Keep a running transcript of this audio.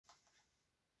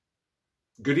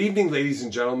Good evening, ladies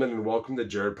and gentlemen, and welcome to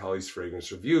Jared Pelley's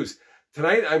Fragrance Reviews.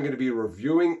 Tonight, I'm going to be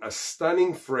reviewing a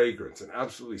stunning fragrance, an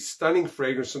absolutely stunning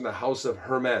fragrance from the house of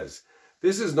Hermes.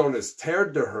 This is known as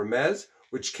Terre de Hermes,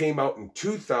 which came out in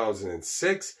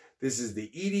 2006. This is the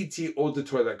EDT Eau de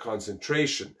Toilette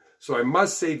concentration. So I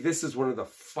must say this is one of the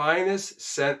finest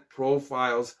scent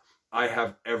profiles I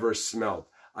have ever smelled.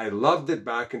 I loved it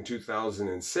back in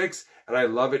 2006, and I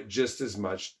love it just as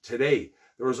much today.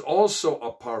 There was also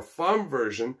a parfum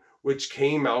version which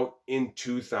came out in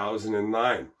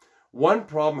 2009. One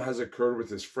problem has occurred with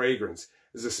this fragrance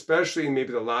is, especially in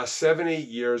maybe the last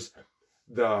 7-8 years,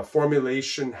 the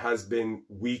formulation has been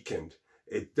weakened.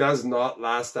 It does not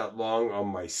last that long on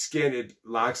my skin. It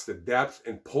lacks the depth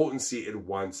and potency it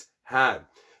once had.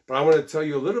 But I want to tell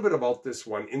you a little bit about this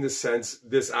one, in the sense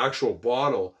this actual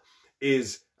bottle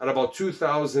is at about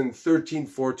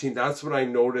 2013-14. That's when I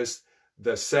noticed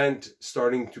the scent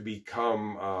starting to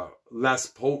become less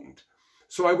potent.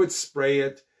 So I would spray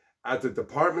it at the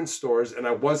department stores, and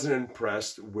I wasn't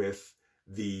impressed with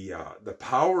the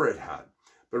power it had.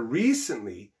 But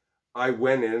recently, I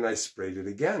went in and I sprayed it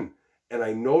again. And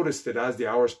I noticed that as the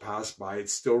hours passed by, it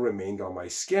still remained on my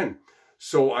skin.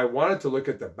 So I wanted to look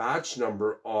at the batch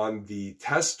number on the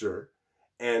tester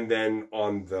and then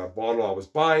on the bottle I was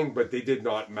buying, but they did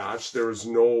not match. There was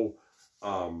no...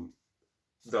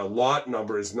 the lot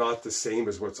number is not the same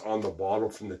as what's on the bottle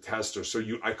from the tester, so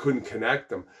I couldn't connect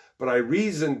them. But I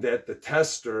reasoned that the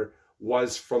tester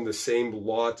was from the same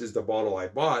lot as the bottle I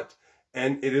bought,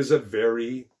 and it is a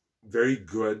very, very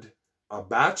good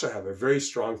batch. I have a very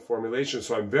strong formulation,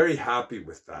 so I'm very happy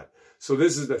with that. So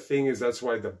this is the thing, is that's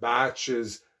why the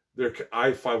batches,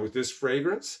 I find with this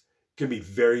fragrance, can be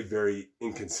very, very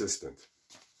inconsistent.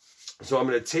 So I'm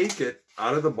going to take it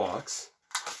out of the box.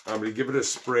 I'm going to give it a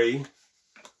spray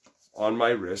on my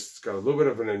wrist. It's got a little bit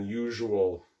of an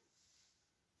unusual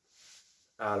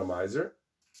atomizer,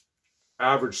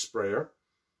 average sprayer,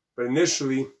 but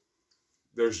initially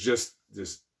there's just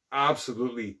this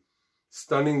absolutely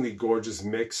stunningly gorgeous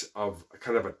mix of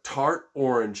kind of a tart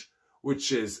orange,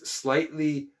 which is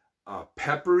slightly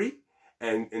peppery,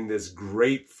 and in this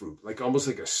grapefruit, like almost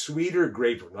like a sweeter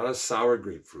grapefruit, not a sour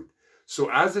grapefruit.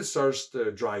 So as it starts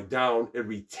to dry down, it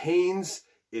retains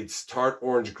its tart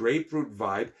orange grapefruit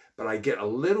vibe, but I get a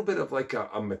little bit of like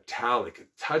a metallic, a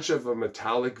touch of a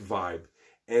metallic vibe,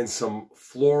 and some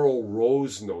floral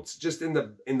rose notes just in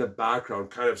the background,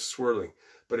 kind of swirling.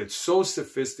 But it's so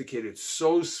sophisticated, it's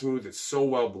so smooth, it's so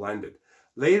well blended.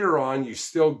 Later on, you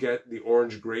still get the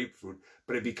orange grapefruit,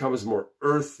 but it becomes more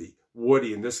earthy,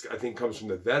 woody, and this I think comes from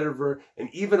the vetiver, and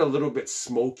even a little bit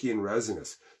smoky and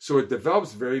resinous. So it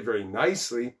develops very, very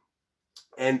nicely,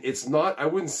 and it's not, I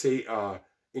wouldn't say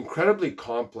incredibly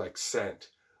complex scent,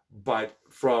 but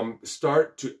from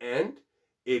start to end,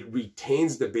 it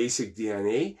retains the basic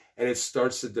DNA, and it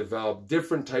starts to develop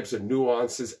different types of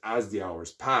nuances as the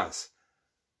hours pass.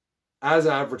 As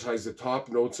advertised, the top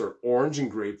notes are orange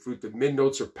and grapefruit. The mid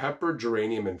notes are pepper,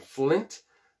 geranium, and flint.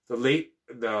 The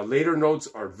later notes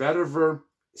are vetiver,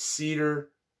 cedar,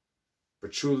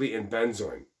 patchouli, and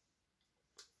benzoin.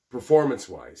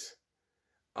 Performance-wise,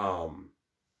 on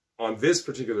this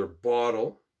particular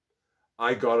bottle,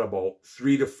 I got about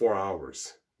 3 to 4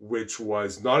 hours, which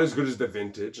was not as good as the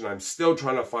vintage. And I'm still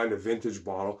trying to find a vintage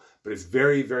bottle, but it's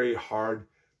very, very hard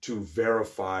to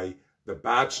verify the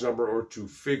batch number or to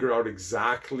figure out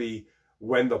exactly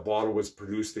when the bottle was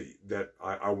produced that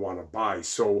I want to buy.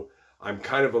 So I'm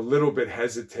kind of a little bit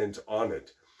hesitant on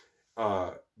it.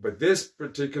 But this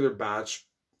particular batch,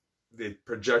 it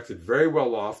projected very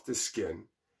well off the skin.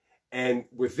 And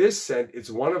with this scent,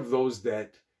 it's one of those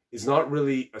that is not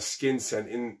really a skin scent.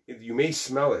 You may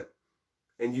smell it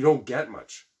and you don't get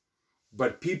much,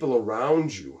 but people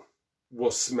around you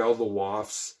will smell the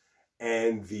wafts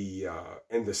and the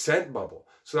scent bubble.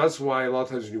 So that's why a lot of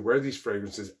times when you wear these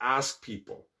fragrances, ask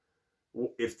people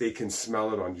if they can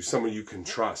smell it on you, someone you can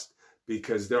trust,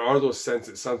 because there are those scents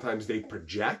that sometimes they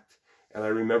project. And I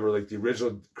remember, like the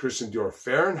original Christian Dior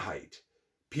Fahrenheit,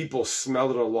 people smell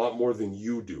it a lot more than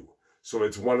you do. So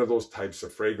it's one of those types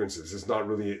of fragrances. It's not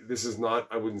really, this is not,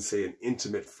 I wouldn't say, an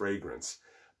intimate fragrance,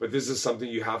 but this is something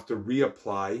you have to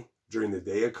reapply during the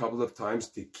day a couple of times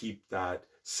to keep that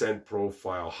scent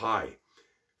profile high.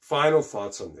 Final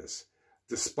thoughts on this.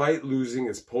 Despite losing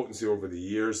its potency over the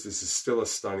years, this is still a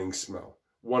stunning smell.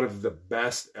 One of the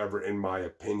best ever, in my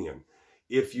opinion.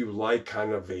 If you like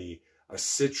kind of a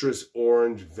citrus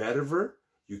orange vetiver,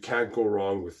 you can't go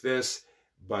wrong with this.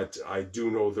 But I do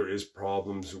know there is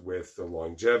problems with the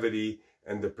longevity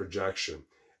and the projection.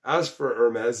 As for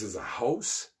Hermes as a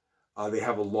house, they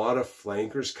have a lot of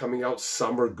flankers coming out.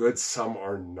 Some are good, some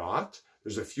are not.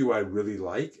 There's a few I really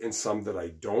like and some that I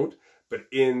don't. But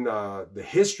in the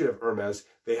history of Hermes,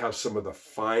 they have some of the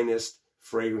finest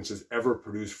fragrances ever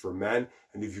produced for men.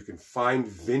 And if you can find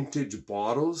vintage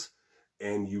bottles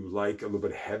and you like a little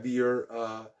bit heavier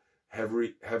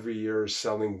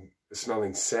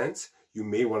smelling scents, you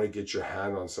may want to get your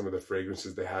hand on some of the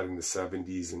fragrances they had in the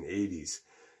 70s and 80s.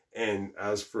 And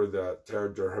as for the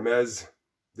Terre de Hermes,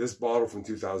 this bottle from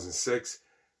 2006,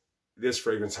 this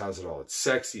fragrance has it all. It's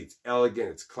sexy, it's elegant,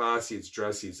 it's classy, it's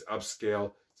dressy, it's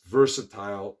upscale, it's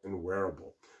versatile, and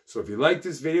wearable. So if you like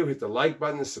this video, hit the like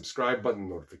button, the subscribe button,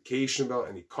 notification bell.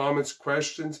 Any comments,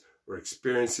 questions, or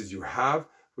experiences you have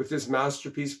with this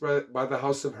masterpiece by the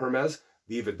House of Hermes,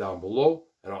 leave it down below,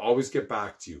 and I'll always get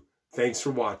back to you. Thanks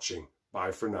for watching.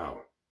 Bye for now.